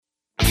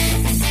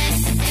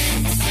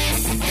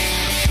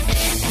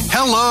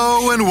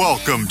Hello and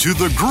welcome to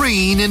the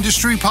Green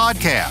Industry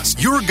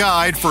Podcast, your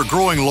guide for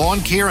growing lawn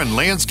care and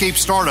landscape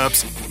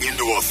startups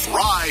into a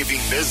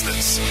thriving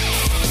business.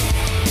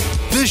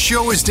 This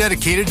show is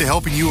dedicated to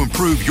helping you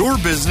improve your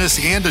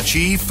business and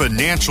achieve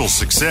financial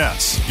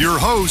success. Your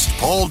host,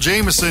 Paul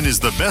Jameson, is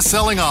the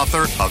best-selling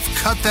author of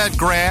Cut That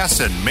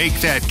Grass and Make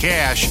That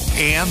Cash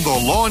and The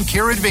Lawn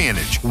Care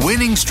Advantage,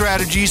 Winning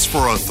Strategies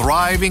for a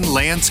Thriving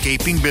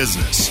Landscaping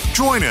Business.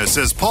 Join us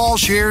as Paul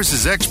shares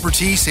his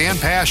expertise and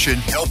passion,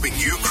 helping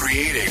you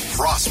create a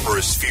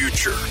prosperous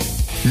future.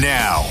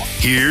 Now,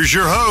 here's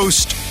your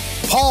host,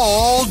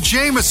 Paul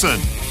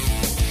Jameson.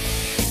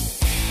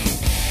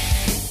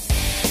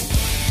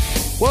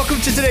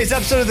 Welcome to today's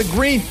episode of the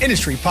Green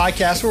Industry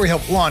Podcast, where we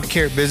help lawn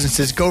care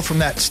businesses go from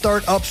that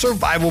startup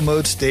survival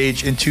mode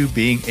stage into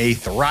being a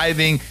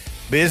thriving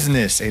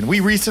business. And we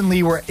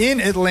recently were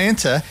in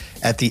Atlanta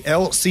at the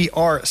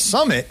LCR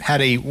Summit, had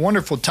a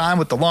wonderful time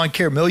with the lawn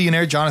care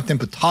millionaire, Jonathan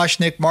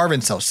Potoshnik, Marvin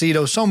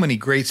Salcido, so many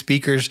great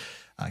speakers,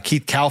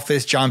 Keith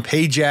Kalfas, John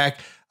Pajak,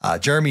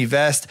 Jeremy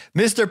Vest,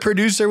 Mr.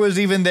 Producer was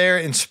even there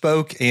and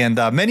spoke, and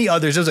many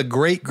others. It was a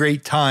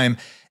great time.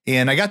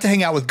 And I got to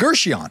hang out with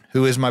Gersheon,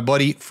 who is my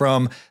buddy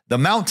from the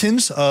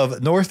mountains of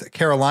North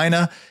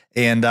Carolina.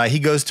 And he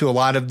goes to a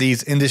lot of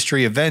these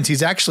industry events.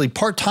 He's actually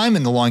part-time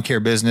in the lawn care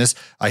business.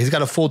 He's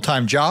got a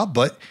full-time job,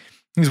 but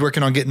he's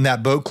working on getting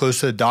that boat close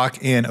to the dock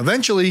and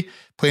eventually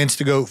plans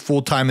to go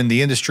full-time in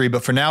the industry.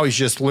 But for now, he's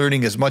just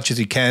learning as much as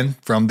he can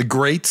from the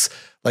greats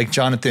like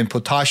Jonathan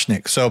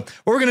Potoshnik. So what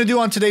we're going to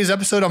do on today's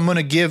episode, I'm going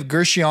to give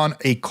Gersheon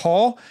a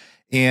call.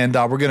 And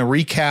we're going to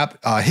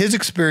recap his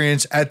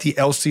experience at the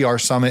LCR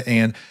Summit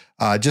and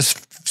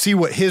just see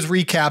what his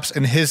recaps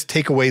and his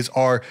takeaways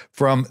are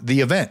from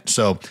the event.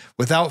 So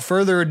without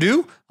further ado,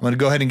 I'm going to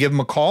go ahead and give him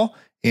a call,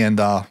 and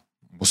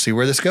we'll see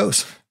where this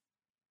goes.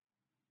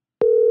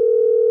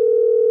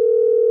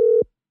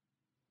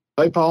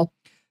 Hey, Paul.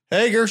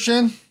 Hey,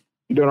 Gersheon.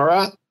 You doing all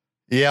right?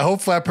 Yeah,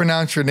 hopefully I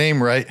pronounced your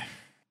name right.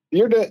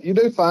 You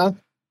do fine.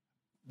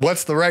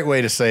 What's the right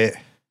way to say it?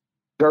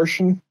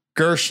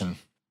 Gersheon.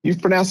 You've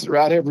pronounced it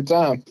right every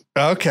time.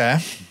 Okay.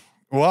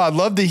 Well, I'd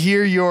love to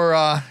hear your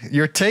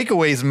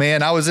takeaways,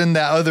 man. I was in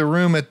that other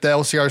room at the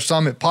LCR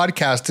Summit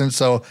podcasting,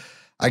 so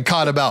I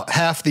caught about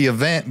half the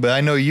event, but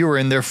I know you were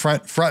in there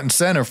front and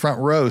center, front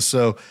row.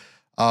 So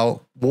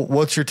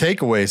what's your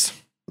takeaways?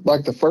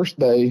 Like the first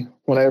day,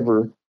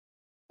 whenever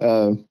you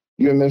and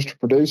Mr.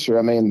 Producer,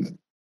 I mean,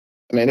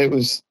 it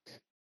was,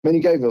 you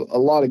gave a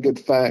lot of good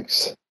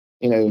facts,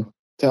 telling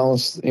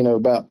us,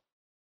 about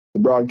the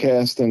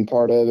broadcasting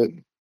part of it,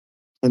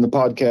 in the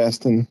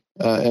podcast and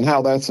how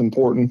that's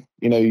important.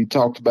 You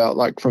talked about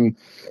like from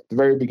the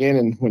very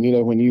beginning when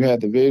you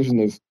had the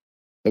vision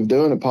of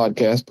doing a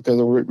podcast, because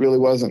there really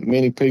wasn't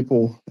many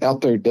people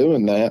out there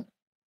doing that.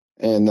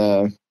 And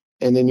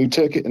then you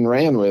took it and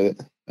ran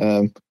with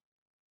it.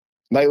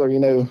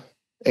 Naylor,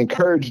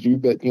 encouraged you,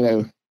 but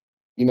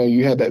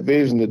you had that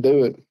vision to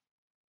do it.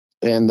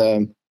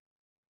 And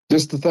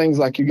just the things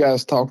like you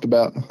guys talked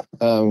about,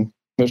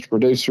 Mr.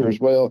 Producer as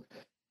well,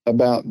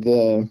 about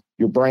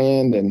your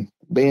brand and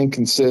being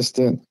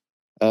consistent,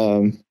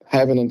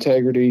 having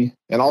integrity,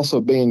 and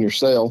also being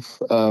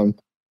yourself.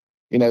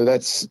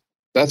 That's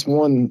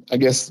one, I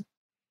guess,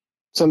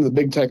 some of the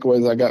big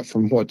takeaways I got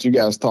from what you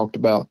guys talked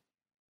about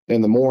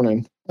in the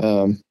morning.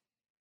 And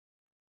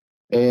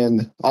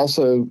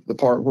also the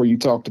part where you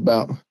talked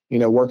about,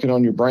 working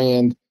on your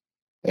brand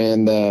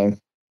and,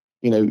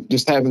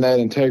 just having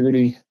that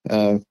integrity,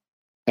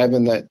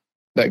 having that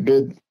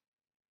good,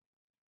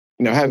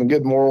 having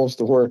good morals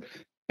to where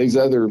these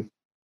other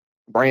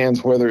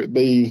brands, whether it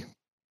be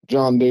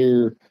John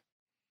Deere,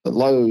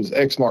 Lowe's,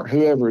 Exmark,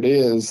 whoever it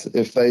is,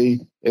 if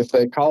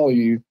they call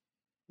you,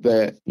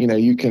 that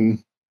you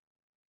can,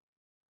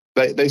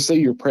 they see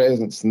your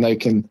presence and they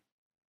can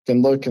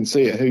look and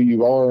see who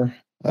you are,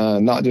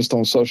 not just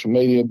on social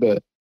media,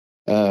 but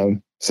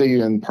see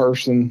you in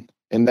person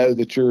and know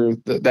that you're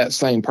that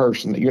same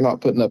person, that you're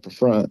not putting up a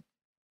front.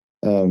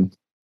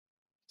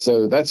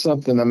 So that's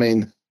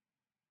something.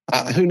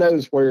 Who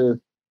knows where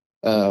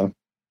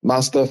my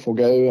stuff will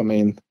go.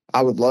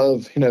 I would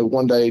love,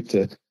 one day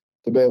to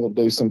be able to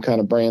do some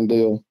kind of brand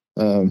deal.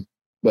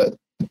 But,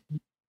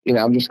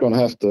 I'm just going to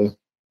have to,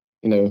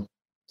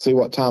 see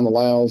what time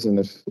allows. And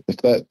if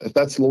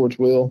that's the Lord's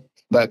will,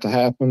 that to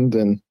happen,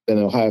 then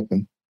it'll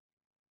happen.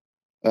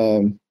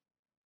 Being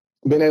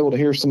able to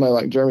hear somebody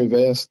like Jeremy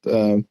Vest,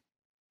 who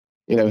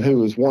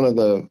was one of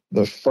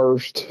the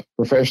first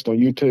professional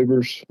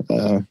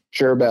YouTubers,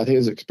 share about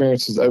his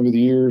experiences over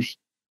the years,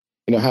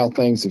 how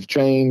things have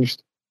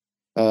changed,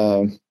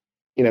 and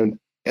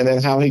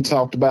then how he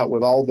talked about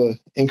with all the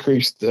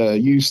increased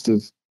use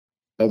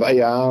of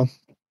AI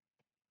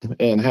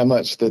and how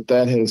much that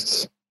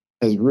has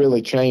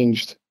really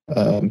changed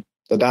the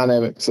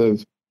dynamics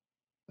of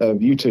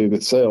YouTube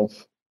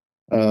itself.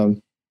 But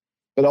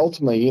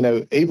ultimately,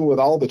 even with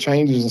all the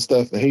changes and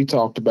stuff that he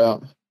talked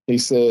about, he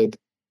said,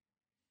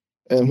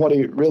 and what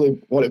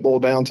it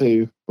boiled down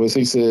to was,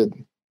 he said,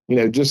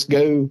 just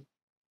go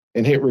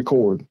and hit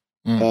record.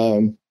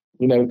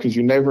 because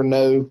you never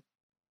know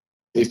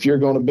if you're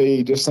going to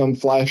be just some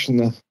flash in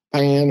the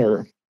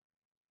pan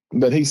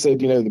but he said,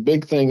 the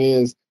big thing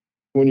is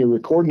when you're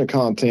recording the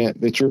content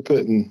that you're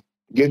putting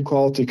good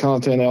quality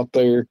content out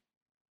there,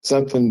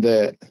 something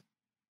that,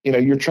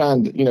 you're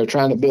trying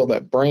to build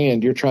that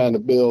brand. You're trying to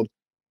build,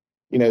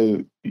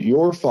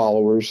 your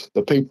followers,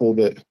 the people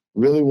that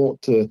really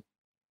want to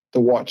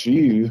watch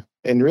you.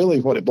 And really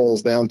what it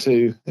boils down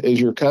to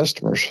is your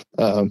customers.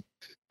 That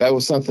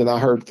was something I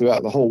heard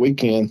throughout the whole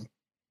weekend,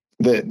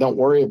 that don't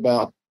worry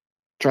about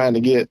trying to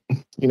get,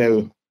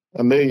 1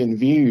 million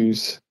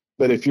views.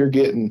 But if you're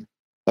getting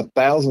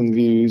 1,000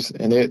 views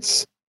and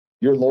it's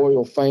your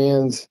loyal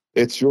fans,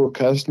 it's your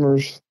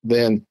customers,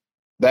 then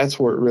that's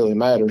where it really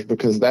matters,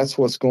 because that's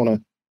what's going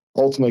to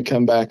ultimately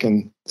come back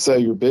and sell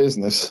your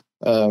business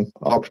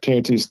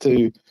opportunities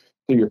to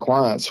your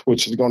clients,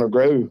 which is going to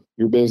grow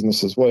your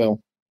business as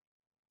well.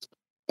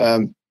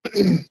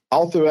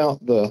 All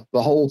throughout the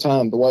whole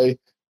time, the way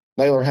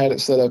Naylor had it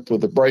set up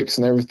with the breaks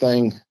and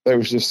everything, there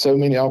was just so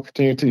many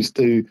opportunities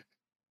to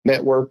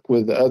network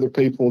with the other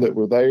people that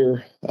were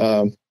there,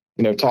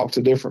 talk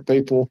to different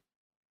people,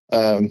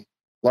 learn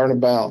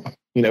about,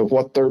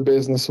 what their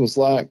business was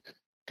like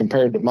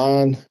compared to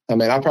mine. I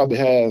mean, I probably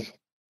out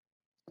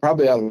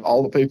of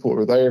all the people that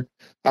were there,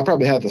 I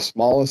probably had the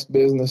smallest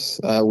business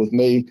with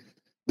me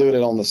doing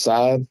it on the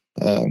side.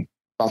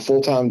 My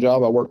full-time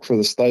job, I work for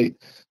the state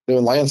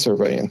doing land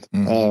surveying.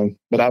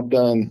 But I've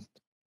done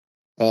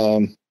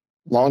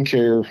lawn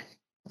care,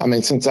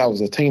 since I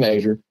was a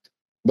teenager,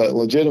 but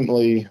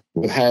legitimately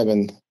with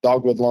having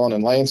Dogwood Lawn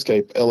and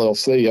Landscape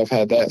LLC, I've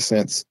had that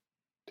since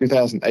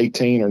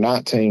 2018 or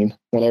 19,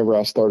 whenever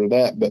I started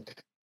that. But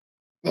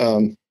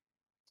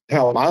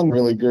how mine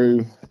really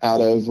grew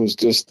out of was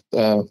just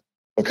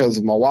because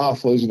of my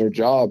wife losing her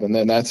job. And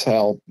then that's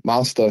how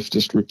my stuff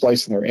just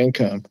replacing their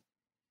income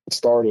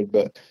started.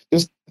 But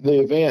just the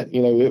event,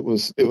 it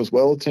was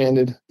well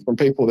attended from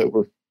people that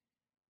were,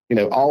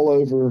 all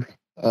over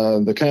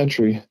the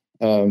country,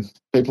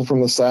 people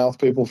from the South,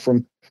 people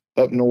from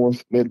up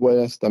north,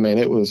 Midwest. I mean,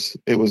 it was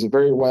a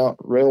very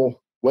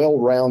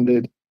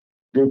well-rounded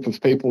group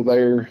of people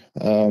there.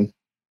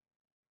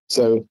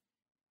 So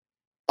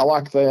I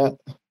like that.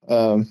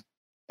 And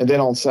then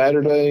on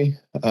Saturday,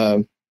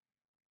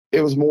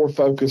 it was more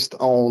focused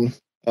on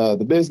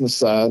the business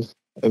side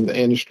of the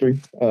industry.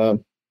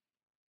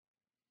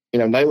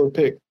 Naylor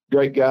picked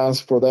great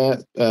guys for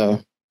that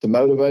to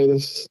motivate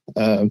us.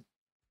 The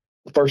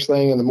first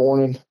thing in the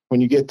morning when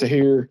you get to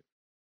hear,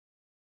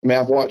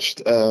 I've watched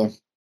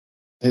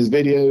his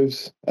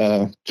videos,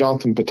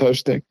 Jonathan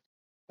Potosnik,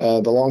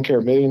 the lawn care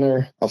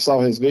millionaire. I saw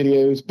his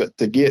videos, but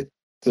to get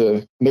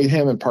to meet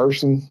him in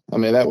person,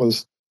 that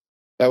was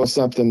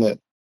something that,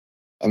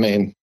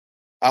 I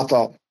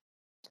thought,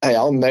 hey,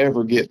 I'll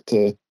never get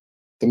to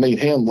meet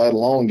him, let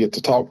alone get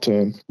to talk to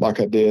him like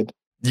I did.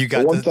 You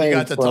got to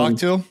talk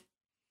to him?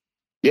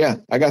 Yeah,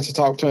 I got to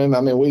talk to him.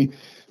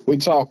 We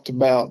talked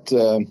about,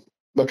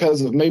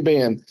 because of me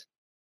being,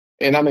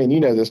 and you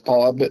know this,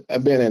 Paul,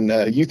 I've been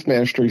in youth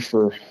ministry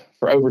for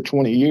over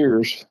 20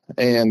 years.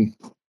 And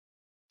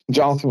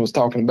Jonathan was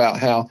talking about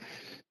how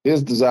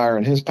his desire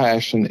and his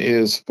passion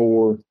is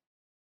for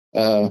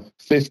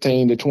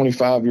 15 to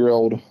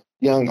 25-year-old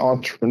young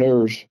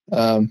entrepreneurs.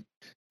 And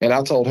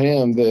I told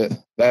him that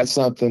that's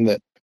something that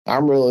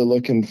I'm really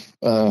looking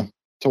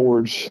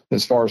towards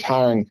as far as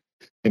hiring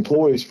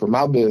employees for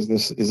my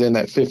business is in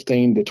that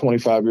 15 to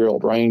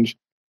 25-year-old range.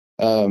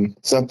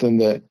 Something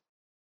that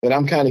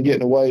I'm kind of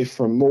getting away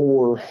from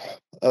more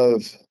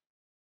of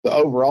the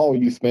overall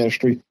youth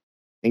ministry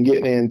and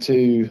getting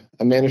into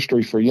a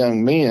ministry for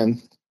young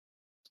men.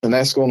 And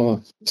that's going to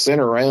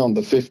center around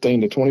the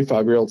 15 to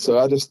 25-year-olds. So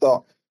I just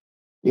thought,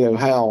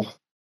 how,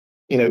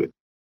 I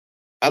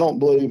don't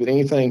believe in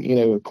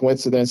anything,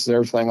 coincidence and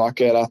everything like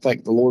that. I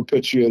think the Lord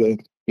puts you at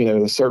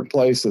a certain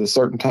place at a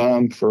certain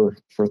time for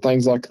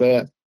things like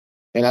that.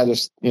 And I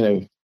just,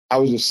 I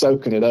was just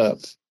soaking it up.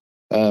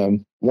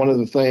 One of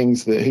the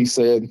things that he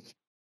said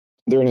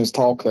during his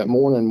talk that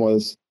morning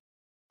was,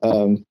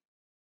 what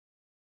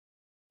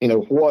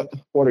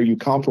are you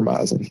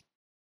compromising?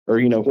 Or,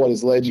 what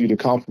has led you to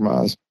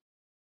compromise?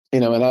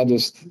 And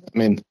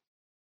that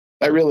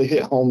really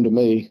hit home to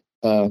me,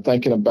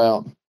 thinking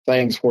about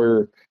things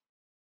where,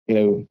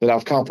 that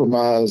I've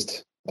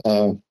compromised,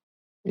 in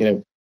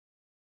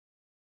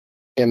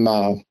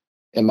my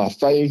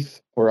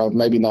faith, where I've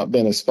maybe not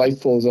been as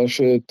faithful as I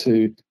should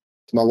to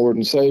my Lord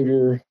and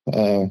Savior,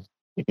 to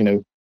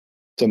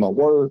my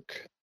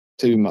work,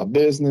 to my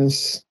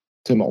business,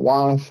 to my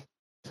wife,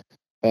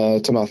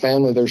 to my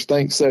family. There's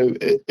things. So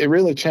it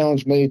really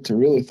challenged me to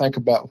really think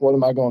about what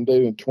am I going to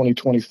do in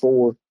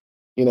 2024,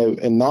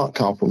 and not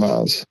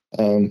compromise.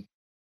 The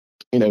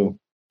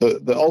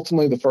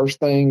ultimately the first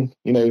thing,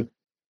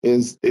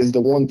 is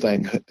the one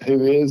thing,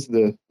 who is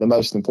the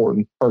most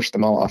important person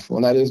in my life.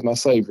 And that is my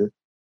Savior,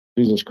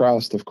 Jesus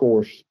Christ, of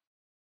course.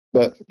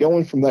 But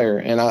going from there,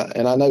 and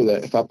I know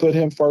that if I put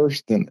him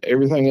first, then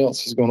everything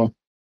else is going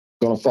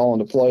to fall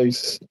into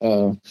place.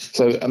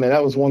 So,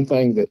 that was one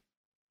thing that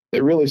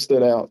that really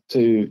stood out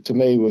to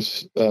me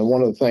was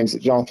one of the things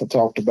that Jonathan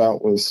talked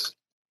about was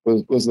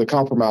the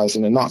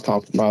compromising and not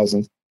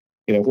compromising.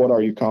 What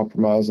are you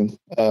compromising?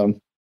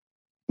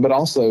 But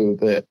also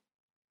that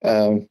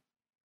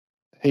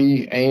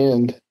he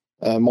and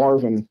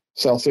Marvin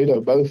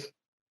Salcedo both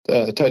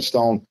touched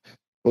on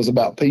was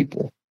about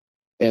people,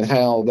 and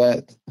how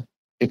that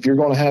if you're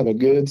going to have a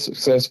good,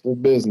 successful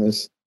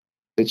business,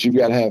 that you've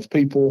got to have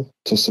people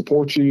to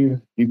support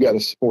you. You've got to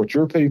support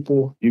your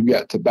people. You've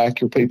got to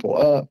back your people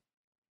up.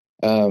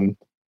 And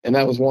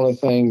that was one of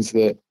the things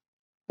that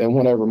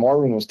whenever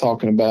Marvin was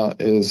talking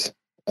about is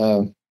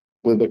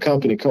with the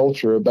company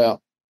culture,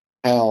 about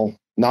how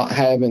not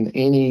having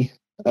any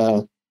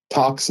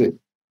toxic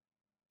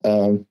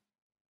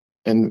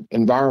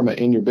environment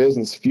in your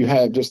business. If you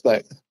have just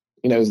that,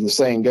 as the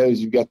saying goes,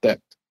 you've got that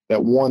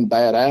one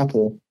bad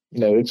apple,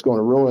 it's going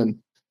to ruin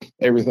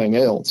everything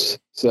else.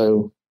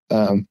 So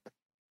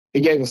he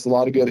gave us a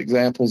lot of good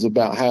examples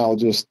about how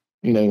just,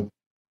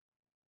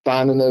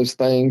 finding those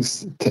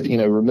things,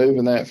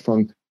 removing that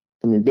from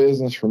your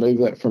business, remove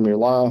that from your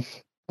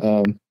life.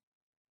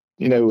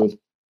 With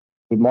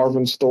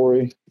Marvin's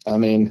story, I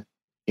mean,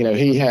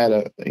 he had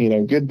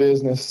a good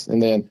business,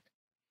 and then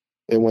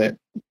it went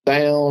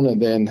down,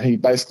 and then he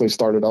basically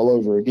started all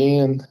over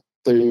again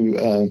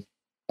through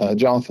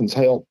Jonathan's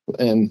help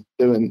and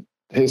doing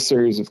his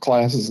series of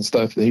classes and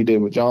stuff that he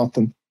did with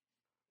Jonathan.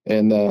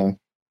 And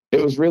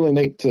it was really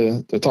neat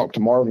to talk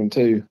to Marvin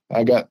too.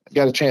 I got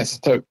a chance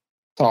to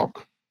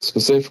talk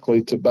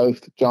specifically to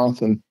both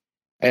Jonathan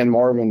and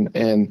Marvin.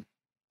 And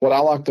what I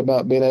liked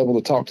about being able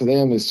to talk to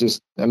them is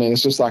just,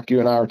 it's just like you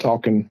and I are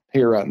talking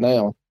here right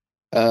now.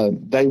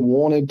 They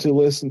wanted to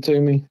listen to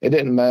me. It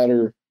didn't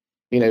matter,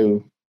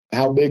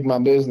 how big my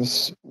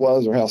business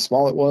was or how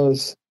small it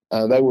was.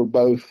 They were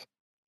both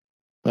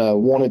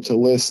wanted to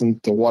listen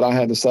to what I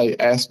had to say,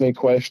 ask me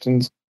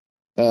questions,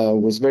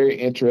 was very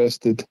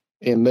interested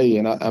in me.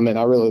 And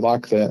I really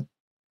like that.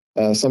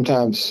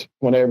 Sometimes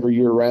whenever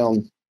you're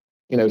around,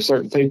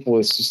 certain people,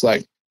 it's just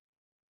like,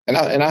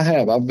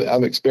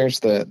 I've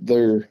experienced that.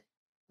 They're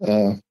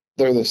the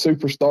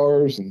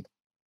superstars and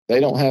they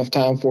don't have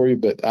time for you,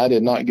 but I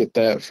did not get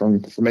that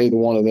from either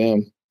one of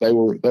them. They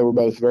were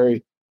both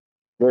very,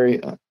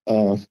 very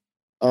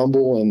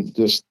humble and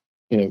just,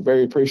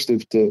 very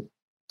appreciative to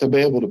be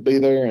able to be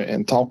there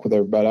and talk with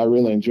everybody. I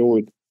really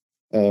enjoyed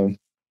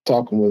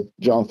talking with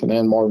Jonathan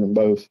and Marvin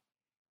both.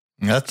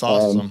 That's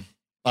awesome.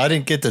 I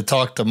didn't get to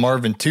talk to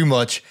Marvin too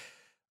much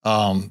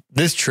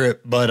this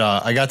trip, but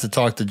I got to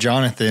talk to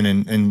Jonathan,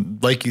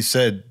 and like you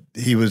said,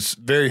 he was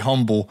very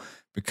humble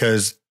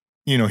because,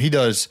 he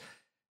does,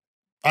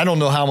 I don't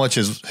know how much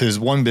his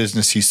one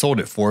business he sold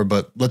it for,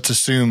 but let's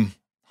assume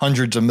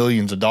hundreds of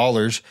millions of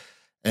dollars.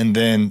 And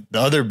then the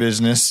other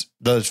business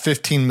does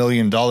 $15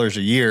 million a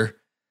year.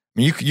 I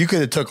mean, you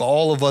could have took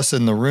all of us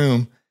in the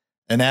room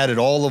and added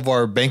all of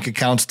our bank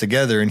accounts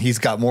together, and he's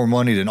got more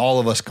money than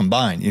all of us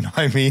combined. You know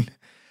what I mean?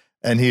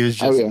 And he was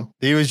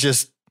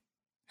just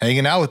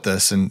hanging out with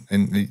us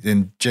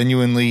and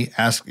genuinely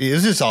ask. It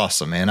was just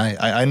awesome, man.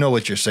 I know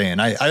what you're saying.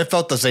 I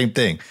felt the same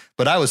thing,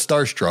 but I was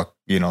starstruck.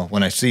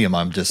 When I see him,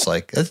 I'm just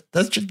like,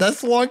 that's the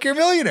Lawn Care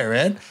Millionaire,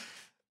 man.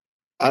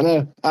 I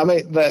know. I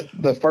mean, that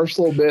the first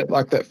little bit,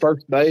 like that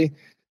first day,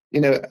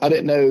 I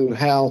didn't know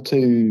how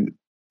to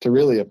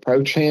really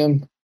approach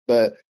him,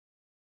 but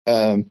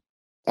he's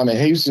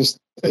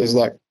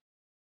like,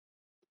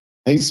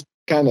 he's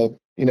kind of,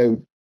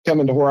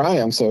 coming to where I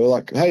am. So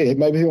like, hey,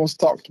 maybe he wants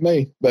to talk to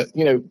me. But,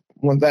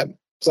 when that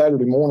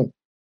Saturday morning,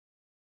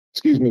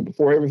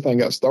 before everything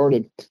got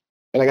started,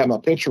 and I got my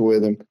picture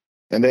with him,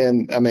 and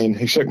then,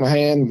 he shook my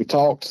hand. We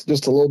talked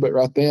just a little bit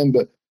right then,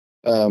 but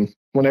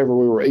whenever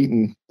we were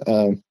eating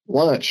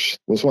lunch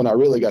was when I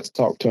really got to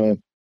talk to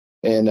him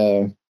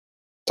and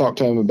talk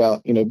to him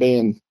about,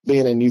 being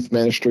in youth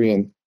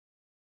ministry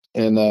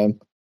and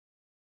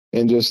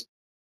just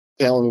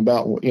tell him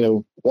about,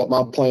 what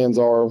my plans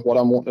are, what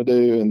I'm wanting to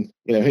do. And,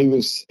 he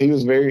was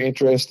very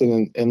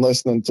interested in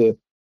listening to,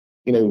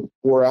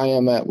 where I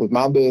am at with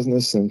my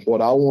business and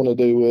what I want to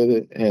do with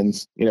it. And,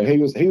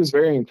 he was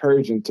very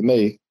encouraging to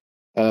me.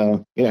 He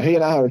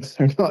and I are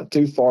not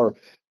too far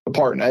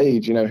apart in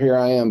age. Here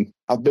I am.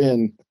 I've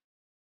been,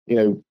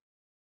 doing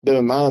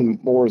mine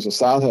more as a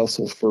side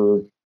hustle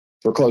for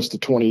close to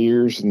 20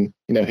 years. And,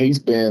 he's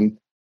been,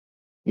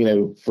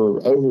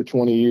 for over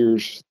 20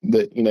 years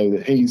that,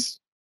 that he's,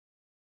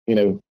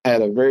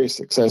 had a very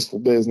successful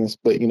business,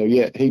 but,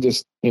 yet he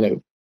just,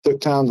 took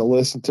time to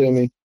listen to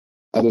me.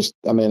 I'd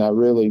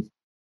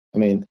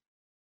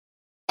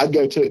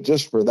go to it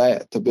just for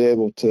that, to be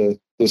able to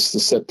just to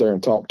sit there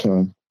and talk to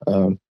him.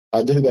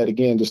 I'd do that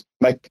again, just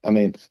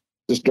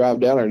drive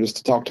down there just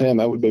to talk to him.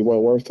 That would be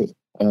well worth it.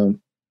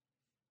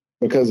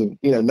 Because of,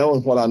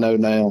 knowing what I know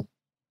now,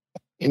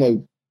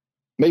 me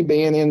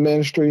being in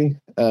ministry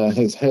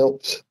has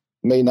helped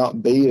me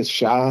not be as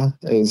shy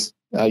as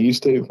I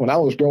used to when I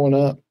was growing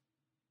up.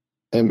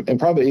 And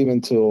probably even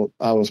till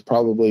I was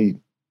probably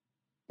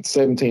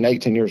 17,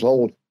 18 years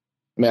old.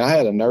 I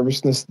had a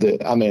nervousness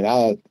that,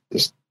 I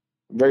just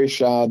very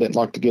shy. I didn't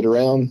like to get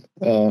around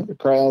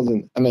crowds.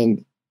 And I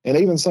mean, and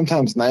even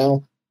sometimes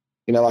now,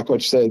 you know, like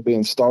what you said,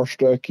 being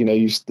starstruck, you know,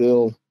 you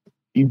still,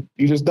 you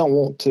just don't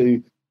want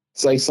to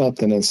say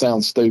something and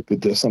sound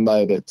stupid to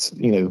somebody that's,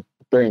 you know,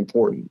 very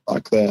important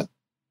like that.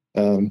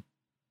 So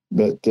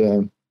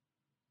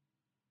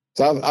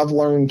I've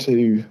learned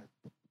to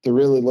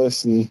really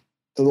listen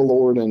to the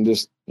Lord and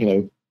just, you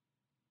know,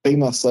 be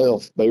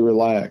myself, be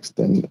relaxed.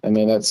 And I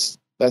mean, that's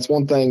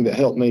one thing that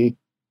helped me,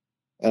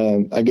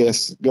 I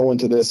guess, going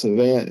to this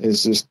event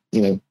is just,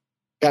 you know,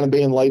 kind of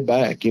being laid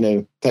back, you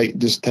know,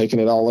 just taking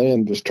it all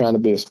in, just trying to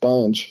be a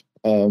sponge,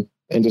 and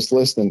just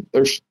listening.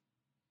 There's,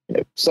 you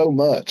know, so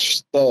much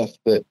stuff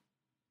that,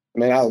 I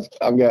mean,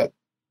 I've got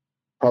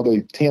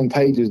probably 10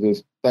 pages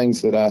of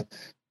things that I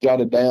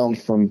jotted down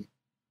from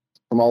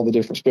all the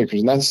different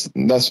speakers. And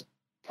that's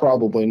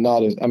probably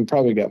not as, I'm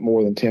probably got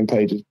more than 10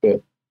 pages,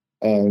 but,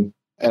 and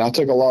I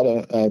took a lot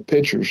of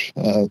pictures.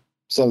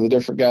 Some of the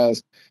different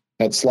guys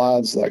had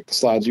slides like the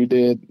slides you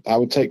did. I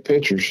would take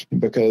pictures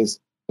because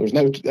I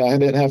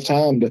didn't have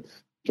time to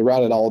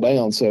write it all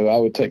down. So I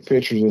would take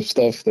pictures of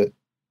stuff that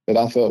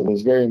I felt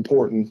was very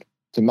important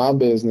to my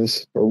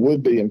business or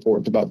would be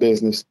important to my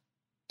business,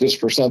 just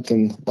for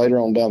something later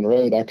on down the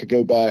road. I could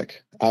go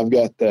back. I've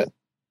got that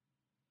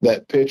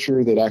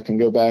picture that I can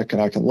go back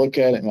and I can look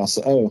at it and I'll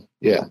say, oh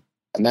yeah,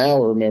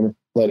 now I remember,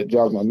 let it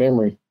jog my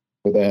memory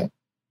for that.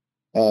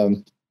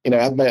 You know,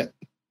 I've met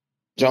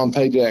John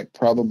Pajak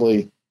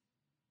probably,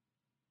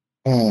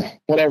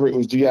 whenever it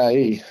was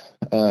GIE,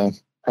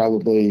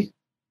 probably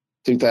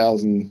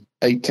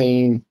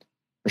 2018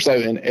 or so.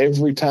 And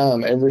every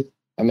time,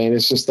 I mean,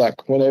 it's just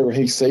like whenever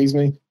he sees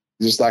me,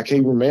 it's just like he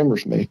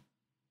remembers me,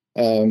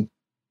 and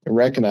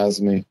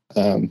recognizes me.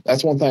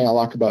 That's one thing I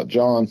like about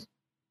John,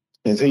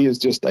 is he is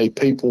just a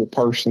people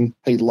person.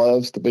 He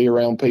loves to be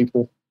around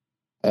people.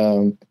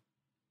 And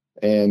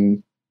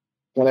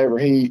whenever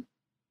he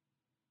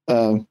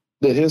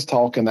did his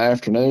talk in the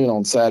afternoon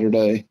on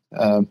Saturday,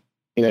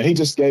 you know, he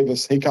just gave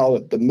us, he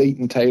called it the meat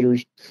and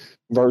taters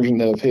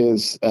version of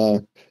his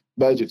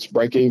budgets,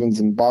 break-evens,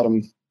 and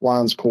bottom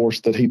lines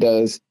course that he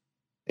does.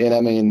 And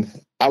I mean,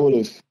 I would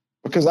have,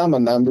 because I'm a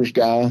numbers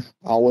guy,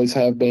 I always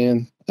have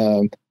been.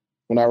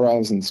 Whenever I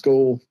was in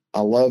school,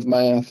 I love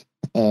math.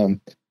 And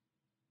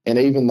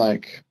even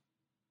like,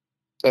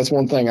 that's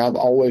one thing I've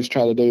always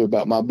tried to do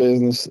about my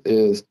business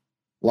is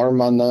learn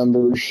my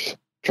numbers,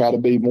 try to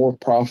be more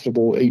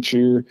profitable each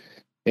year.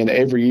 And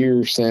every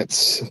year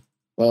since,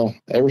 well,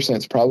 ever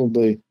since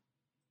probably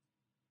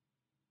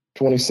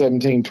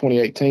 2017,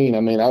 2018, I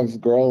mean, I've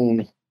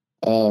grown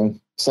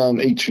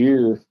some each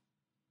year.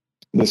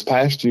 This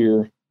past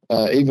year,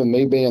 even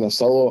me being a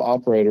solo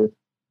operator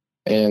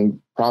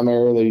and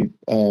primarily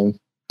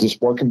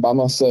just working by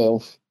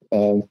myself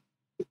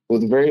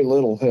with very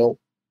little help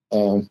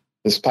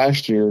this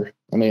past year,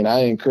 I mean,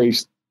 I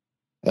increased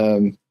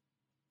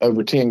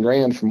over 10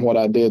 grand from what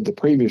I did the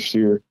previous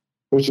year,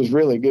 which is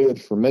really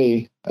good for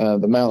me. The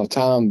amount of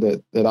time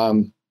that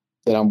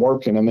I'm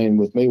working, I mean,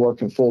 with me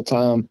working full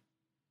time,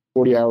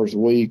 40 hours a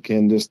week,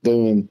 and just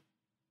doing,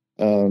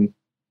 you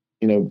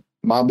know,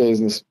 my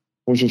business,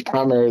 which is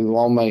primarily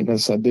lawn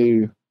maintenance. I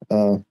do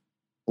a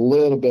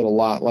little bit of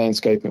light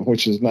landscaping,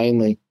 which is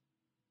mainly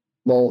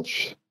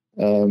mulch,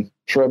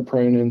 shrub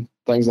pruning,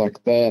 things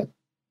like that.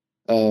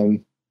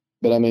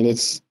 But I mean,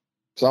 so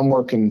I'm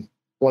working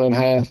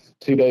 1.5,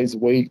 2 days a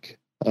week,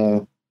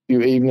 a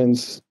few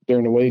evenings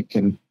during the week.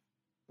 And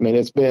I mean,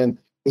 it's been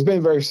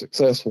very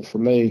successful for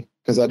me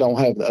because I don't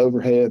have the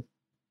overhead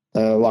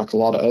like a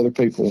lot of other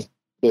people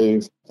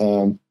do.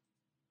 And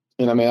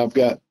I mean, I've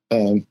got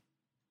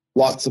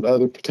lots of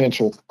other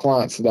potential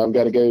clients that I've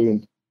got to go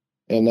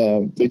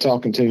and be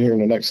talking to here in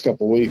the next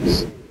couple of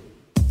weeks.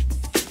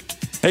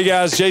 Hey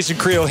guys, Jason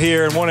Creel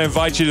here, and want to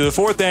invite you to the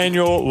 4th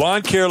Annual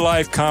Lawn Care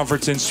Life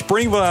Conference in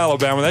Springville,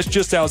 Alabama. That's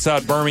just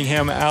outside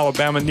Birmingham,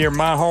 Alabama, near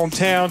my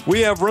hometown. We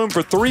have room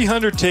for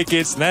 300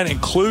 tickets, and that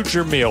includes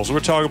your meals.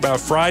 We're talking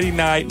about Friday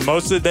night,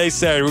 most of the day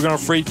Saturday. We're going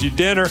to feed you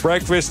dinner,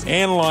 breakfast,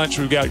 and lunch.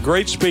 We've got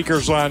great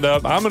speakers lined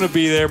up. I'm going to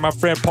be there. My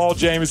friend Paul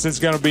Jameson's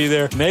going to be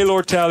there.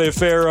 Naylor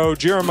Taliaferro,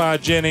 Jeremiah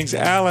Jennings,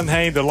 Alan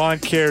Hain, the Lawn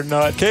Care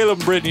Nut, Caleb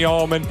and Brittany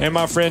Allman, and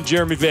my friend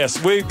Jeremy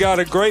Vest. We've got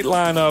a great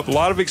lineup, a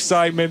lot of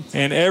excitement,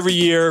 and every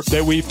year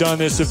that we've done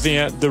this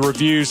event, the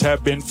reviews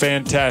have been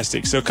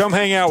fantastic. So come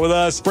hang out with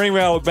us,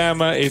 Springville,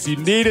 Alabama. If you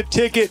need a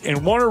ticket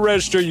and want to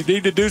register, you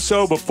need to do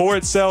so before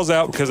it sells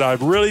out, because I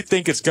really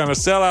think it's going to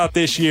sell out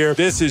this year.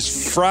 This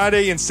is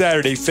Friday and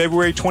Saturday,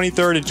 February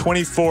 23rd and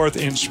 24th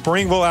in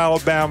Springville,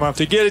 Alabama.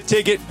 To get a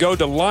ticket, go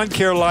to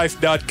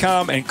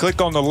lawncarelife.com and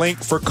click on the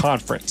link for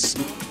conference.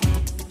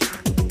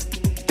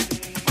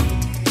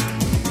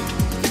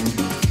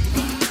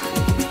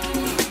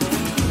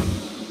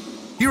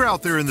 You're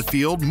out there in the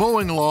field,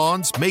 mowing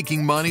lawns,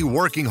 making money,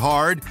 working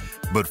hard,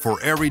 but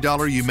for every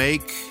dollar you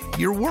make,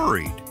 you're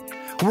worried.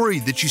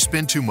 Worried that you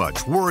spend too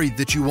much, worried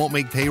that you won't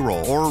make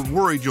payroll, or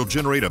worried you'll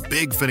generate a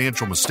big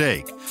financial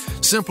mistake.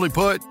 Simply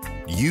put,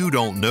 you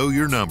don't know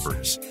your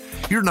numbers.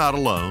 You're not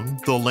alone.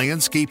 The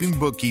Landscaping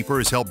Bookkeeper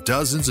has helped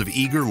dozens of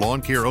eager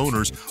lawn care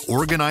owners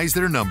organize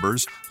their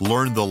numbers,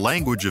 learn the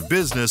language of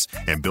business,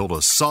 and build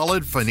a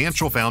solid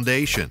financial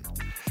foundation.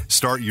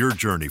 Start your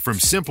journey from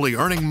simply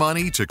earning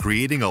money to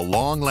creating a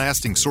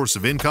long-lasting source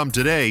of income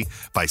today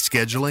by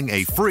scheduling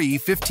a free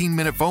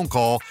 15-minute phone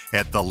call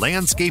at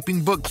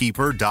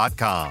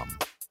thelandscapingbookkeeper.com.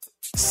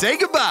 Say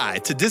goodbye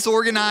to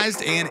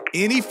disorganized and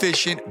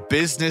inefficient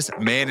business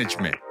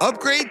management.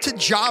 Upgrade to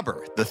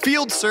Jobber, the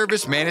field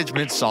service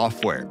management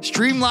software.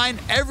 Streamline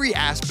every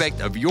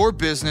aspect of your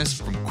business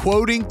from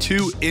quoting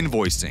to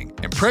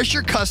invoicing. Impress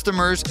your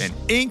customers and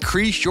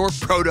increase your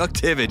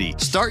productivity.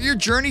 Start your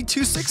journey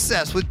to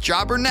success with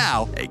Jobber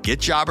now at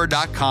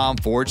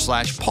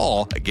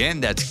getjobber.com/Paul.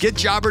 Again, that's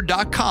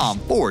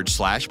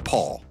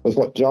getjobber.com/Paul. With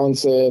what John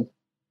said,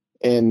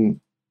 and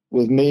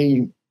with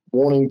me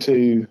wanting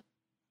to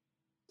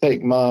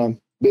take my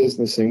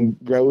business and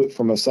grow it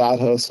from a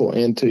side hustle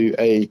into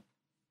a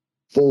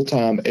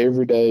full-time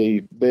everyday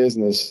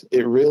business,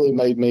 it really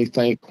made me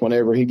think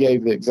whenever he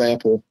gave the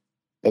example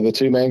of a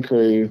two-man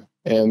crew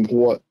and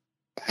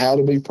how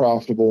to be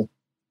profitable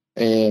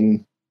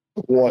and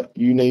what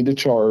you need to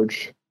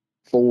charge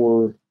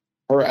for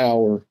per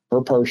hour, per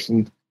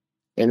person,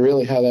 and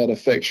really how that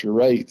affects your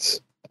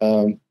rates.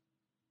 So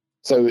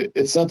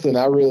it's something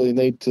I really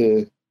need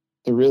to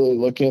really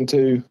look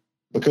into,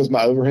 because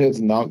my overhead's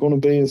not going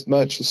to be as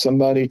much as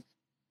somebody,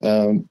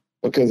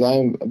 because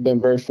I've been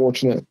very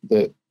fortunate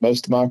that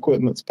most of my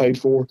equipment's paid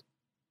for,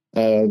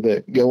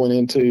 that going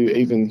into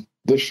even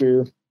this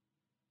year,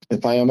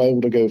 if I am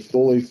able to go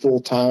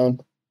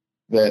full-time,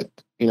 that,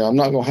 I'm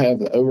not going to have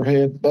the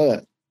overhead.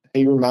 But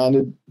he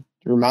reminded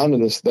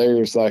us there,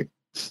 it's like,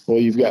 well,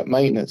 you've got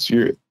maintenance,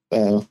 you're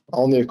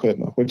on the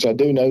equipment, which I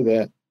do know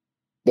that,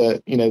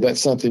 but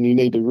that's something you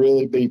need to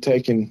really be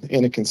taking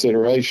into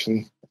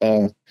consideration.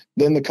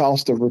 Then the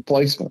cost of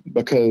replacement,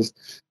 because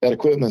that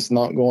equipment's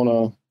not going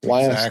to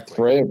last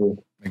forever.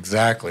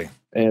 Exactly.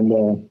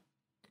 And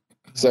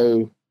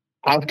so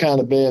I've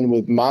kind of been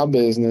with my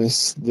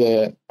business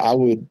that I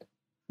would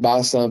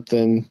buy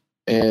something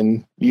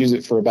and use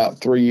it for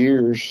about 3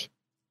 years,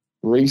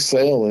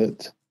 resell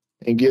it,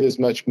 and get as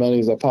much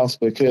money as I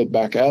possibly could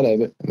back out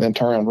of it, and then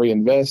turn and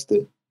reinvest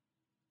it.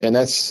 And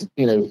that's,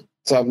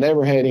 so I've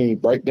never had any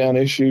breakdown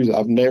issues.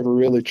 I've never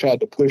really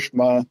tried to push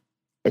my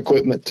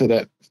equipment to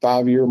that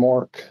 5-year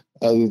mark,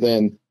 other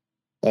than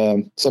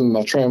some of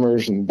my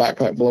trimmers and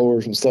backpack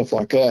blowers and stuff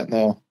like that.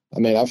 Now, I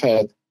mean, I've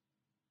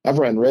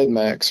run Red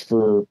Max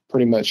for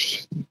pretty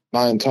much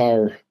my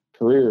entire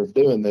career of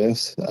doing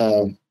this,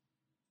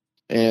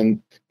 and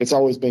it's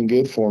always been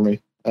good for me.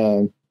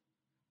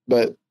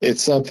 But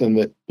it's something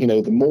that,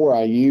 the more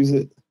I use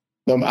it,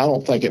 I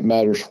don't think it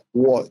matters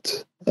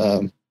what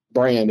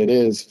brand it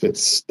is, if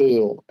it's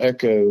Steel,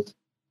 Echo,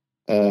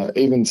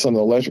 even some of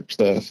the electric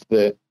stuff,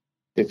 that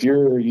if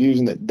you're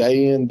using it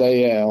day in,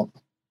 day out,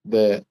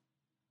 that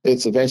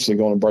it's eventually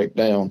going to break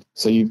down.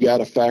 So you've got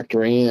to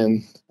factor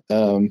in,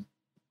 that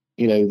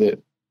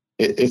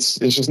it's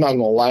just not going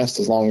to last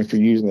as long if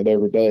you're using it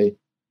every day.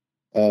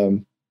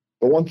 But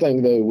one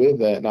thing, though, with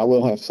that, and I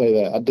will have to say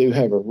that I do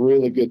have a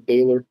really good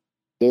dealer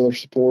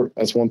support.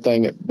 That's one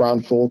thing that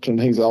Brian Fulton,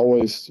 he's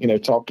always,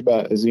 talked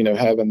about, is,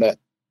 having that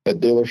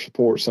dealer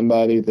support,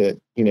 somebody that,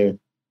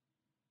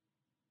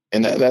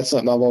 and that's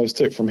something I've always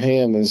took from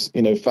him, is,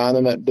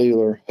 finding that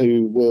dealer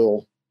who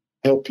will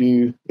help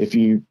you if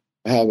you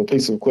have a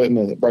piece of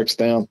equipment that breaks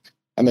down.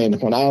 I mean,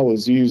 when I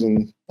was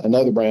using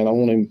another brand, I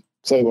won't even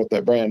say what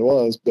that brand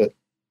was, but I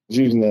was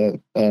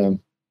using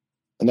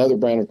another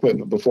brand of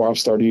equipment before I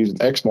started using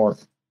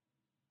Exmark.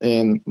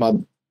 And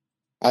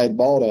I had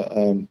bought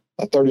a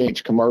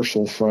 30-inch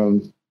commercial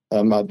from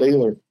my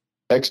dealer,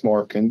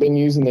 Exmark, and been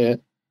using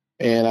it.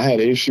 And I had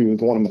an issue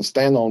with one of my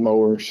stand-on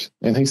mowers.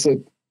 And he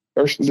said,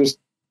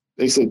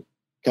 he said,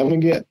 come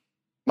and get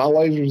my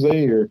Laser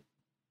Z or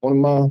one of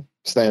my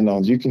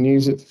stand-ons. You can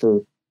use it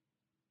for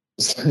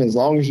as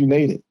long as you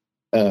need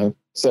it.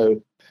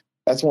 So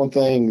that's one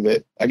thing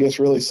that I guess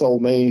really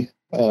sold me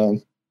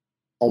with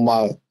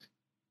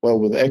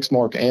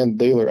Exmark and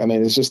dealer. I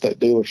mean, it's just that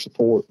dealer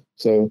support.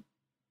 So,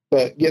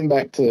 but getting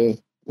back to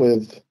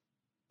with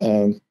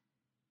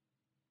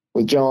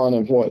John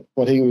and what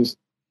he was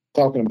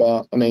talking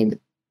about, I mean,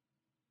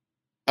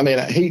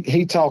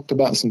 he talked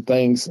about some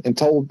things and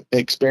told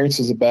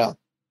experiences about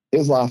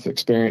his life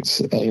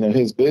experience,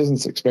 his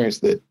business experience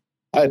that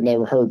I had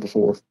never heard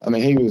before. I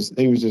mean, he was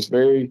just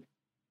very,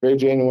 very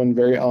genuine,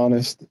 very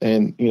honest,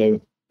 and,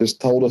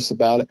 just told us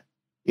about it,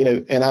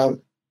 and I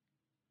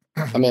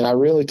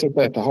really took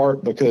that to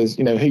heart, because,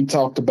 he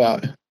talked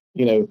about,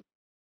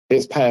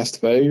 his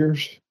past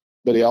failures,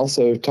 but he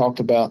also talked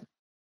about,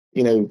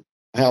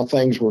 how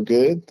things were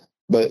good,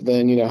 but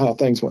then, how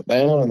things went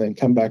down and then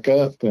come back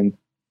up. And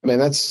I mean,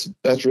 that's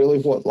really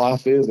what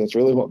life is. That's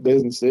really what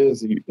business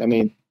is. You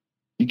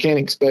can't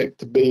expect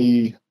to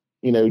be,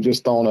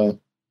 just on a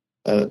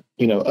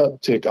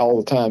uptick all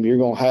the time. You're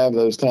going to have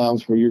those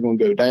times where you're going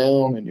to go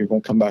down and you're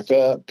going to come back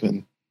up.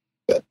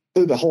 But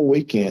through the whole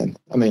weekend,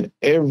 I mean,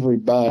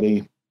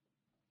 everybody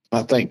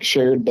I think,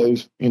 shared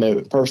those,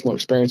 personal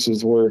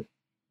experiences where,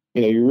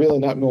 you're really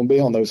not going to be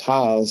on those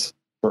highs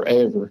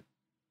forever.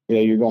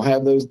 You're going to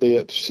have those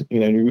dips,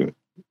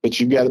 but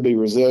you've got to be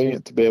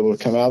resilient to be able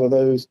to come out of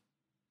those.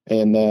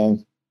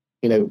 And,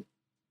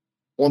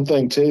 one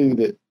thing too,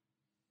 that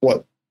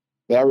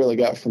I really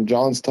got from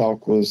John's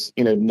talk was,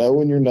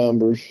 knowing your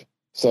numbers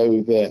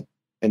and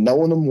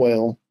knowing them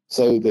well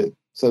so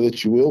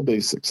that you will be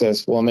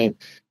successful. I mean,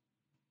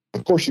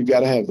 of course you've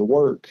got to have the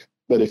work,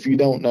 but if you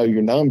don't know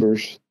your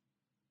numbers,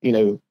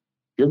 you're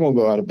going to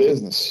go out of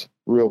business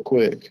real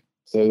quick.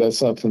 So that's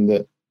something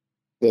that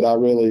I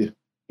really,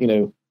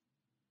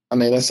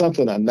 that's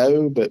something I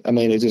know, but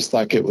it's just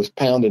like it was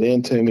pounded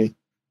into me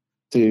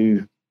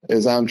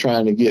as I'm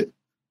trying to get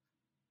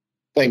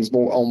things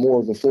on more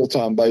of a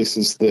full-time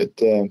basis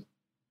that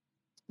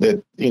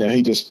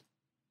he just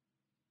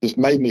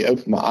made me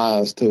open my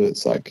eyes to it.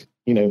 It's like,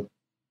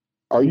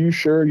 are you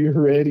sure you're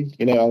ready?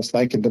 I was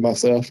thinking to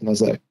myself, and I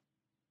was like,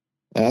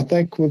 I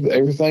think with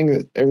everything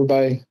that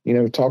everybody,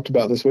 talked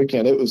about this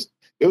weekend, it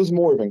was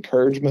more of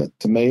encouragement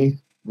to me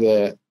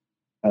that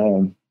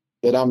I'm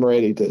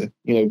ready to,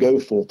 go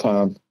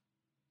full-time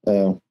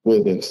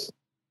with this.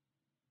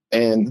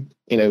 And,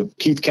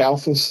 Keith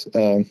Kalfas,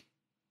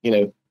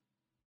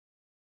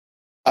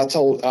 I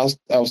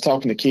was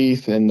talking to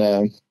Keith, and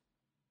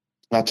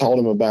I told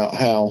him about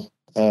how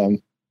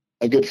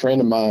a good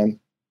friend of mine,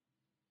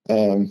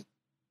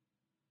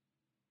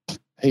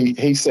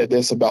 he said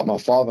this about my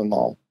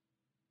father-in-law,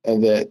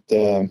 and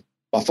that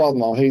my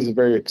father-in-law, he's a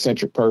very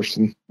eccentric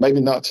person,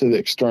 maybe not to the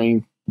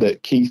extreme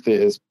that Keith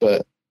is,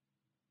 but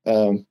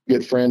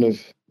good friend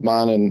of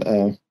mine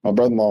and my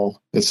brother-in-law.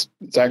 It's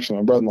actually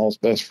my brother-in-law's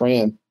best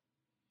friend.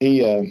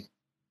 He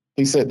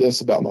said this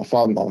about my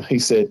father-in-law. He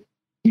said,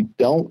 "You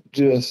don't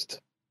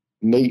just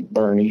meet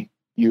Bernie,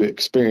 you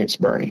experience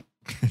Bernie."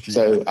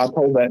 So I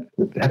told that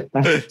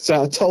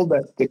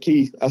to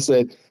Keith. I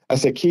said,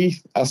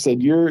 Keith,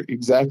 you're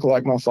exactly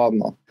like my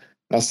father-in-law.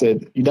 I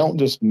said, you don't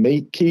just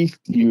meet Keith,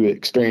 you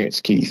experience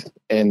Keith.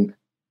 And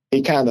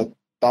he kind of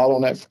thought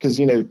on that because,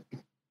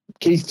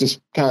 Keith just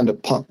kind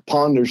of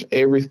ponders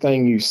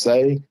everything you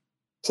say.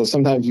 So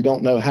sometimes you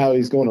don't know how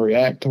he's going to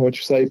react to what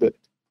you say, but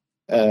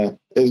it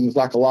was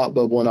like a light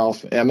bulb went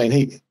off. I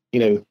mean,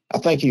 I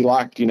think he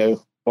liked,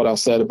 what I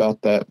said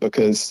about that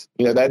because,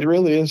 that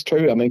really is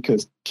true. I mean,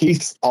 because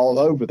Keith's all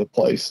over the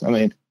place. I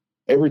mean,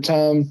 every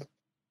time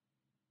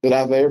that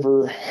I've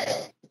ever,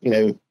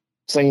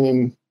 seen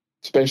him,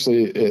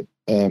 especially at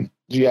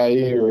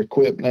GIE or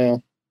Equip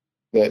now,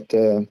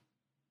 that,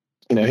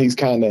 he's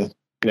kind of,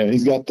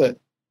 he's got that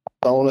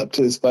phone up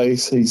to his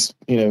face. He's,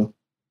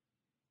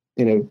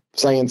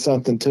 saying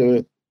something to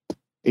it.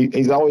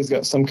 He's always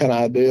got some kind of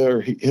idea,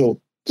 or he'll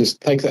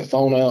just take that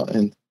phone out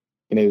and,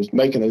 he's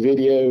making a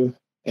video.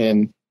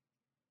 And,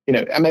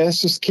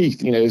 that's just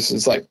Keith,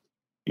 it's like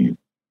you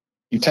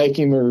take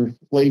him or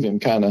leave him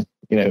kind of,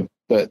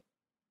 but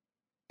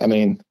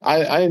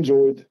I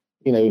enjoyed,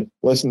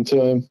 listening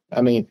to him.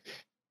 I mean,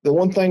 the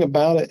one thing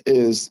about it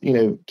is,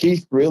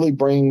 Keith really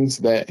brings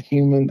that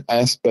human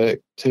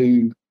aspect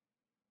to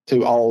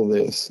all of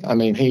this. I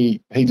mean, he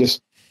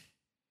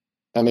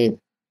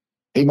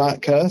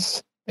might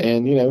cuss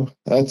and,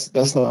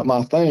 that's not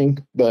my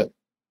thing, but,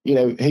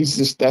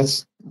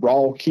 that's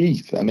raw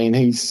Keith. I mean,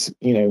 he's,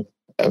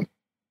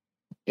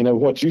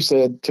 what you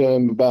said to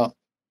him about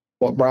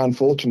what Brian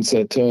Fulton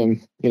said to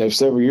him,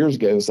 several years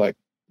ago is like,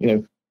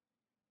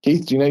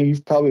 Keith,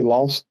 you've probably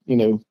lost,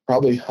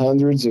 probably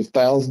hundreds of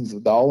thousands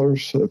of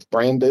dollars of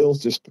brand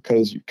deals just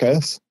because you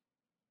cuss,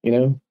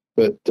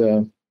 but,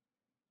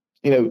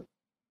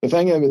 the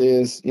thing of it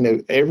is,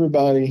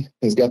 everybody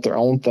has got their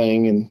own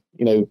thing and,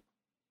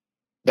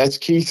 that's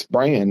Keith's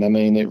brand. I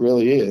mean, it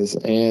really is.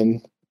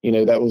 And,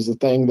 that was the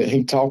thing that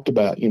he talked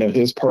about,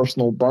 his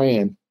personal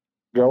brand,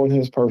 growing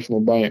his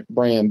personal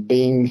brand,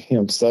 being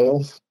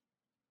himself,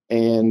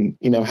 and,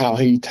 how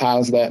he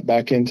ties that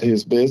back into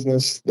his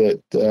business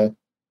that,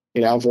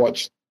 I've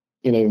watched,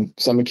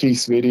 some of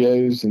Keith's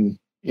videos and,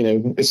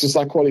 it's just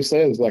like what he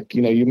says, like,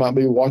 you might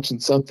be watching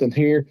something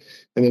here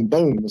and then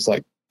boom, it's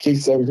like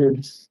Keith's over here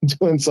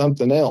doing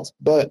something else.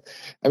 But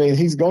I mean,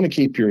 he's going to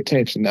keep your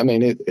attention. I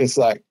mean, it's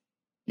like,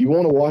 you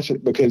want to watch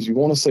it because you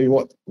want to see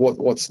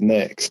what's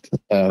next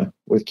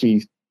with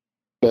Keith.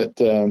 But,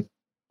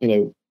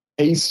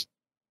 he's,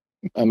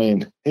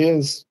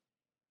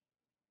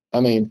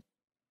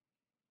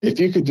 if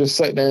you could just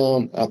sit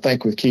down, I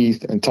think, with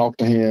Keith and talk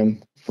to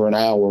him for an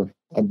hour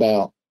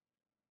about,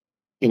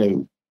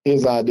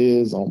 his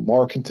ideas on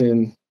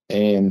marketing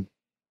and,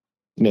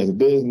 the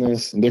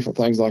business and different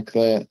things like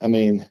that. I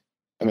mean,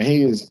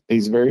 he's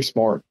very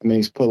smart. I mean,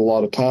 he's put a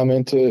lot of time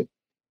into it.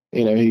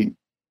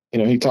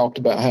 He talked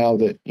about how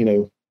that,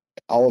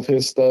 all of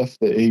his stuff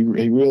that he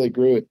really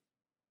grew it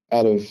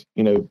out of,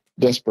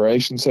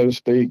 desperation, so to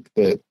speak,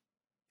 that,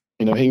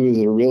 he was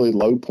at a really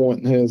low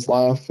point in his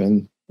life.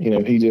 And,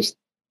 it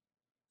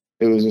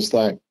was just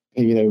like,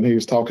 he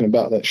was talking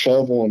about that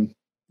shovel and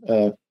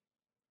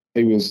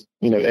he was,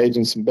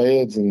 edging some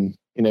beds and,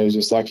 it was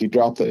just like he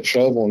dropped that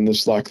shovel and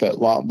just like that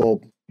light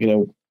bulb,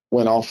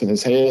 went off in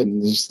his head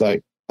and just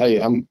like,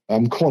 hey, I'm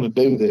going to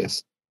do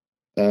this.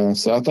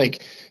 So I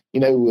think,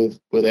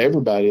 with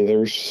everybody,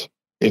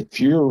 if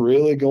you're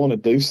really going to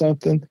do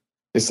something,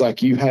 it's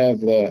like you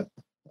have that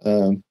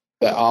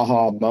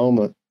aha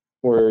moment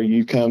where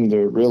you come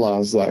to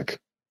realize, like,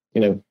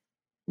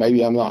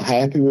 maybe I'm not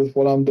happy with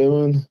what I'm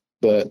doing,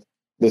 but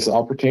this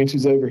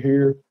opportunity's over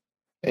here.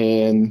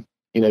 And,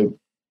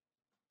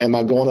 am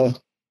I going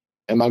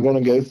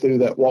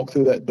to walk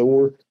through that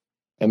door?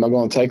 Am I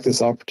going to take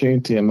this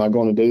opportunity? Am I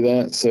going to do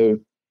that? So,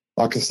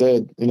 like I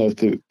said,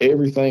 through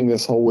everything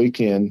this whole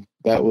weekend,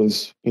 that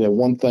was,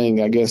 one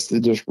thing, I guess,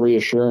 that just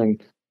reassuring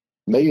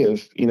me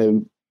of,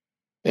 in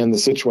the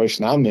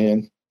situation I'm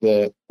in,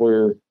 that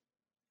where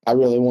I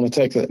really want to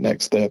take that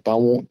next step. I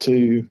want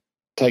to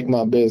take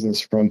my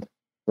business from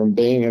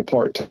being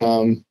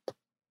a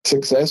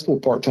successful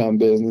part-time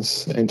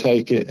business and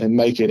take it and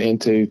make it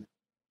into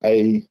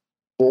a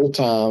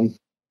full-time,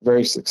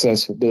 very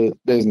successful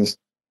business.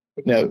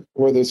 Now,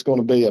 whether it's going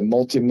to be a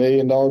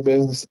multi-million-dollar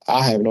business,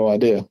 I have no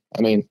idea.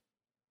 I mean,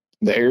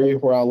 the area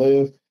where I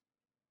live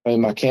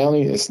in my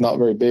county, it's not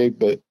very big,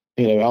 but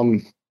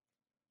I'm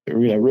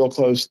real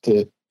close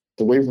to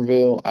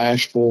Weaverville,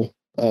 Asheville,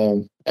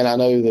 and I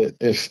know that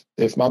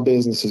if my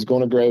business is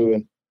going to grow,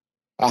 and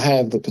I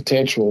have the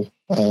potential,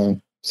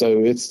 so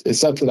it's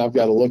something I've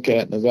got to look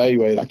at and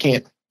evaluate. I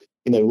can't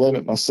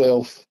limit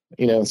myself,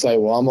 and say,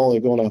 well, I'm only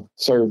going to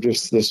serve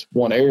just this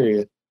one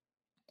area.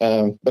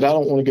 But I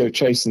don't want to go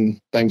chasing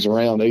things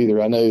around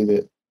either. I know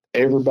that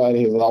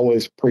everybody has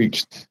always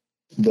preached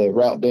the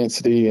route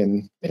density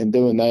and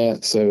doing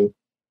that. So,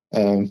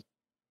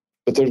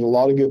 but there's a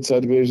lot of good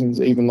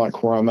subdivisions, even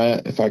like where I'm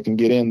at. If I can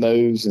get in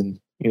those and,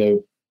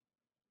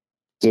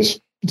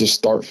 just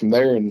start from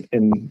there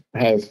and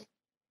have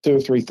 2 or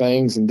 3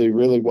 things and do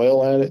really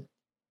well at it,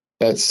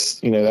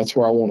 that's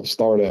where I want to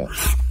start at.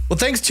 Well,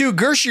 thanks to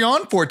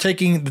Gersheon for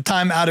taking the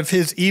time out of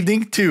his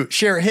evening to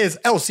share his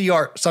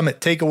LCR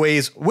Summit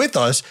takeaways with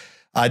us.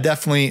 I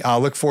definitely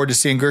look forward to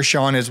seeing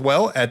Gersheon as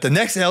well at the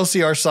next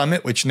LCR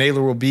Summit, which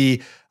Naylor will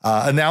be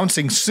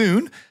announcing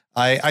soon.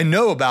 I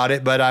know about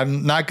it, but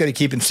I'm not going to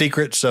keep it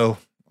secret, so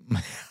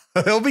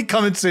it'll be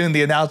coming soon,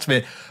 the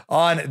announcement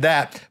on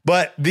that.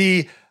 But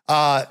the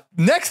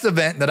next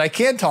event that I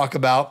can talk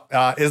about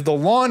is the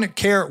Lawn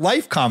Care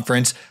Life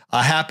Conference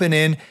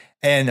happening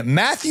in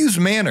Matthews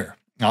Manor.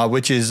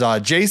 Which is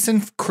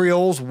Jason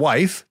Creel's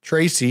wife,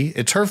 Tracy.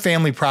 It's her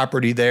family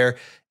property there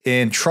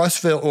in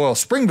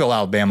Springville,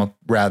 Alabama,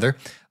 rather.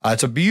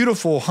 It's a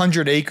beautiful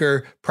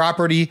 100-acre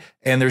property,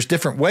 and there's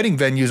different wedding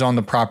venues on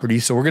the property.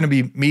 So we're going to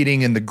be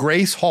meeting in the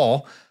Grace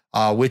Hall,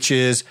 which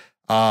is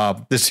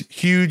this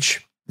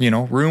huge,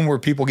 room where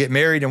people get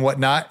married and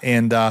whatnot.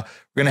 And we're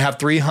going to have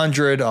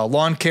 300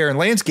 lawn care and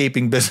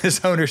landscaping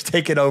business owners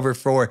take it over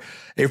for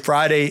a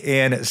Friday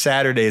and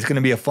Saturday. It's going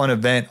to be a fun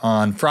event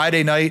on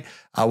Friday night.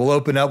 We'll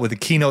open up with a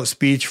keynote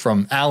speech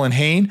from Alan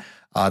Hain,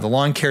 the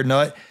lawn care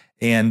nut.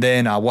 And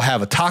then we'll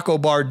have a taco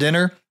bar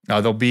dinner.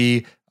 There'll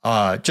be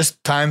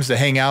just times to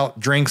hang out,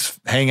 drinks,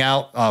 hang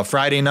out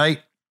Friday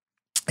night.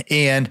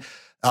 And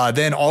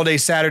then all day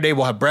Saturday,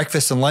 we'll have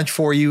breakfast and lunch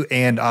for you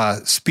and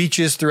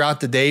speeches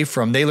throughout the day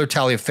from Naylor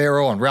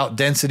Taliaferro on route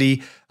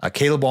density,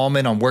 Caleb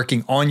Allman on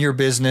working on your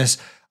business.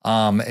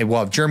 And we'll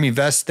have Jeremy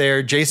Vest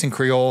there, Jason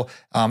Creole.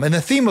 And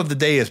the theme of the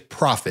day is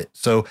profit.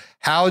 So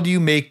how do you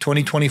make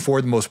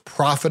 2024 the most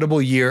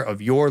profitable year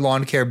of your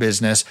lawn care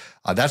business?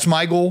 That's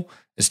my goal,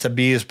 is to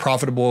be as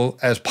profitable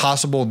as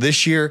possible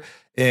this year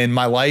in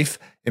my life,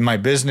 in my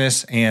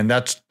business. And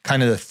that's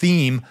kind of the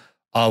theme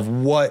of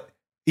what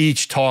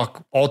each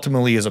talk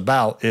ultimately is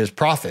about, is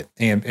profit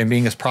and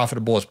being as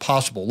profitable as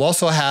possible. We'll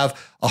also have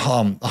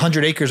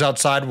 100 acres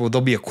outside where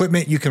there'll be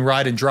equipment you can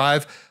ride and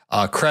drive.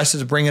 Crest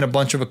is bringing a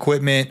bunch of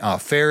equipment.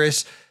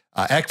 Ferris,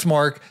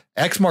 Exmark.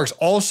 Exmark's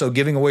also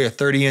giving away a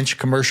 30-inch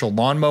commercial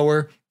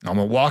lawnmower.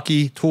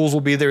 Milwaukee Tools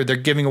will be there. They're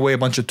giving away a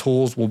bunch of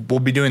tools. We'll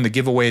be doing the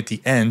giveaway at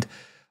the end.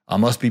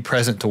 Must be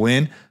present to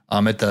win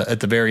at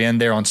the very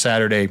end there on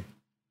Saturday,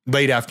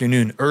 late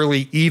afternoon,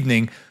 early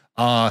evening.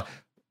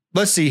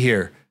 Let's see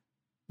here.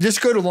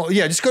 Just go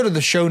to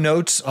the show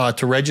notes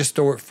to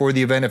register for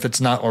the event if it's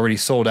not already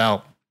sold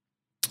out.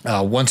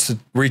 Once it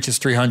reaches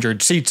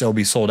 300 seats, it'll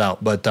be sold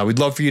out. But we'd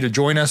love for you to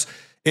join us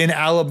in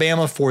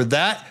Alabama for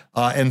that.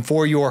 And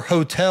for your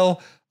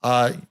hotel,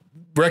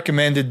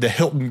 recommended the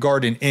Hilton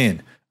Garden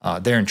Inn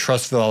there in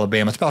Trussville,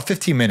 Alabama. It's about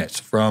 15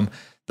 minutes from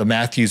the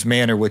Matthews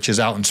Manor, which is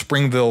out in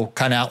Springville,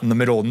 kind of out in the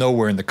middle of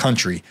nowhere in the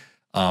country.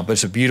 But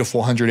it's a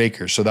beautiful 100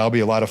 acres. So that'll be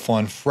a lot of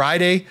fun.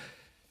 Friday,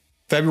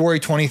 February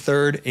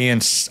 23rd,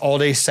 and all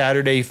day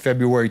Saturday,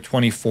 February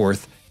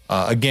 24th.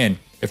 Again,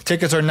 if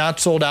tickets are not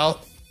sold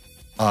out,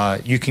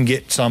 you can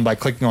get some by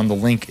clicking on the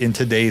link in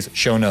today's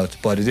show notes.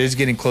 But it is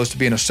getting close to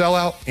being a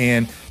sellout,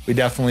 and we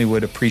definitely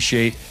would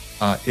appreciate,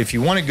 if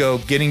you want to go,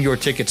 getting your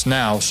tickets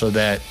now so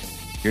that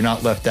you're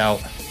not left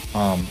out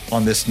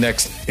on this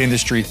next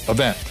industry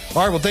event.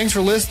 All right, well, thanks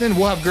for listening.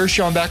 We'll have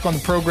Gersheon back on the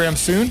program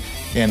soon.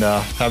 and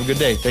have a good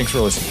day. Thanks for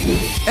listening.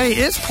 Hey,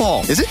 it's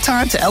Paul. Is it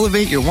time to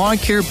elevate your lawn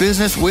care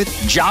business with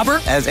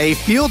Jobber? As a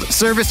field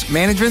service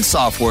management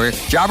software,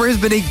 Jobber has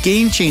been a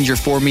game changer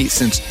for me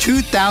since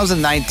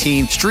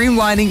 2019,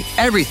 streamlining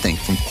everything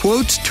from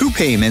quotes to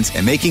payments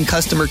and making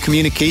customer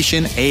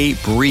communication a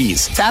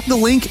breeze. Tap the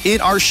link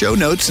in our show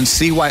notes and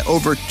see why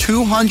over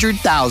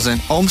 200,000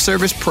 home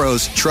service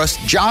pros trust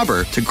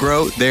Jobber to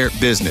grow their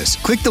business.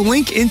 Click the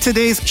link in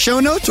today's show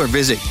notes or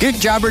visit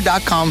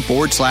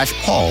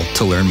getjobber.com/Paul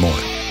to learn more.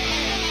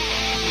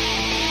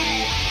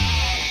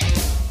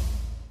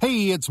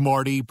 Hey, it's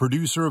Marty,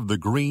 producer of the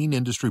Green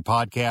Industry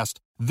Podcast.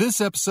 This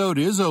episode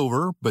is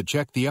over, but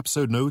check the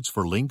episode notes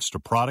for links to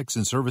products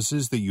and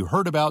services that you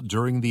heard about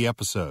during the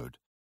episode.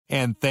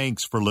 And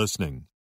thanks for listening.